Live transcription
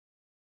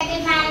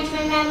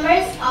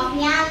members of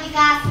Jnana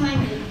Vikas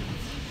Mandal,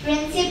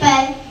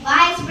 principal,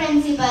 vice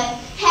principal,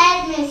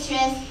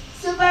 headmistress,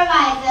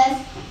 supervisors,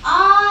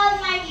 all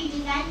my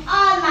teachers and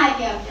all my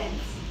dear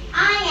friends.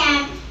 I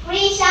am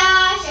Trisha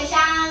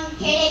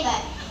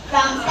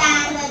from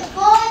Standard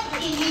 4th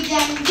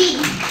Division B.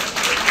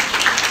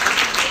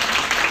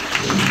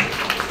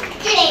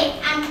 Today,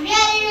 I am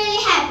really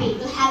happy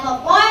to have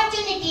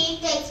opportunity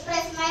to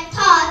express my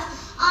thoughts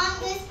on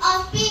this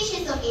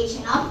auspicious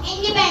occasion of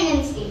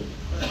Independence Day.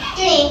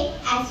 Today,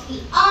 as we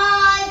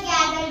all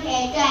gathered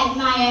here to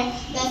admire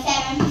the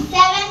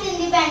 77th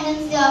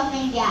Independence Day of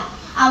India,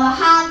 our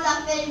hearts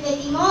are filled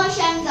with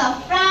emotions of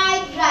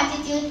pride,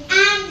 gratitude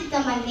and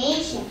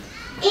determination.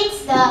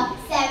 It's the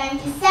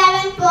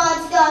 77th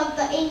birthday of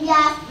the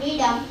India's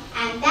freedom,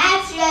 and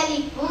that's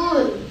really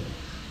cool.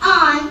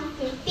 On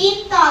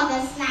 15th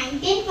August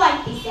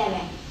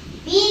 1947,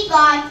 we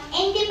got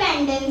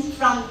independence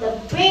from the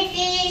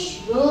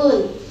British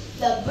rule.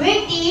 The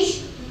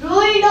British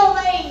ruled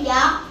over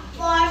India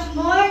for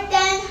more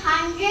than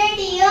 100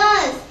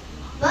 years.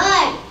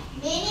 But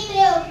many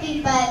brave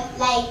people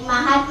like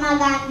Mahatma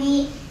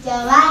Gandhi,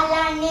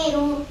 Jawaharlal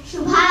Nehru,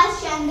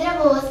 Subhash Chandra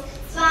Bose,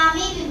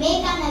 Swami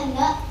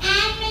Vivekananda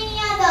and many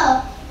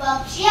others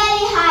worked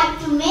really hard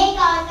to make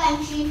our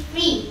country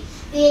free.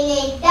 They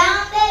laid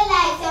down their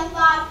lives and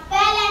fought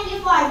valiantly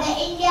for the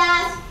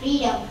India's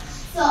freedom.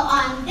 So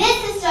on this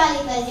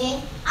historical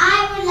day,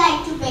 I would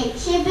like to pay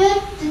tribute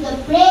to the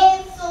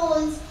brave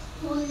souls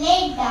who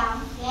laid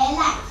down their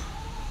lives.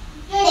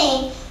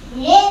 Today,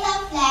 we raise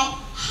our flag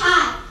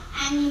high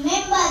and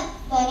remember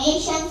the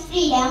nation's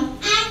freedom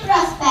and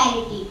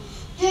prosperity.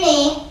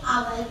 Today,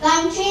 our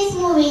country is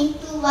moving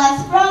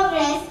towards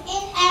progress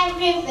in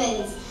every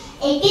field.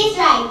 It is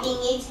writing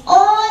its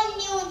own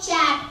new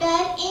chapter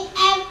in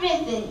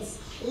every field,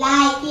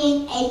 like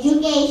in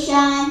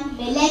education,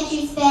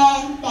 military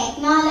strength,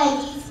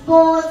 technology,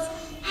 sports,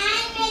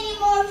 and many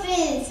more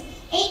fields.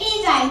 It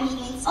is writing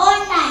its own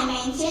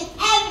dimension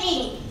every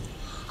day.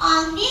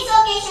 On this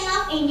occasion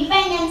of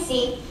Independence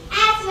Day,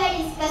 as we are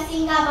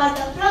discussing about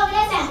the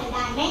progress and the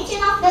dimension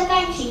of the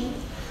country,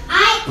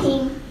 I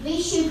think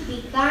we should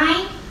be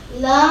kind,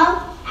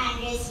 love,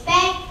 and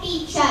respect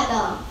each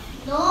other,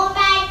 no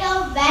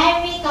matter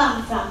where we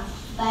come from.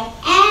 But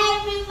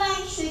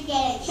everyone should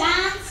get a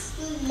chance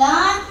to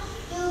learn,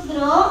 to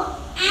grow,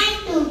 and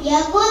to be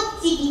a good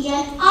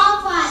citizen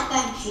of our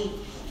country.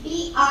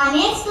 Be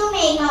honest to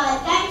make our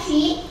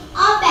country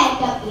a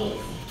better place.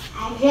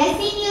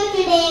 Addressing you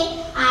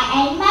today,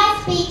 I end my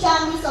speech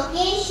on this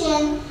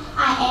occasion.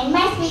 I end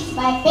my speech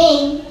by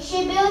paying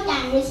tribute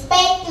and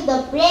respect to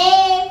the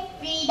brave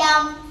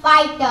freedom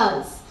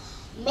fighters.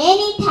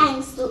 Many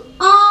thanks to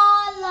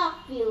all of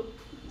you.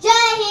 Jai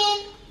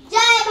Hind,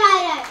 Jai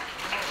Bharat.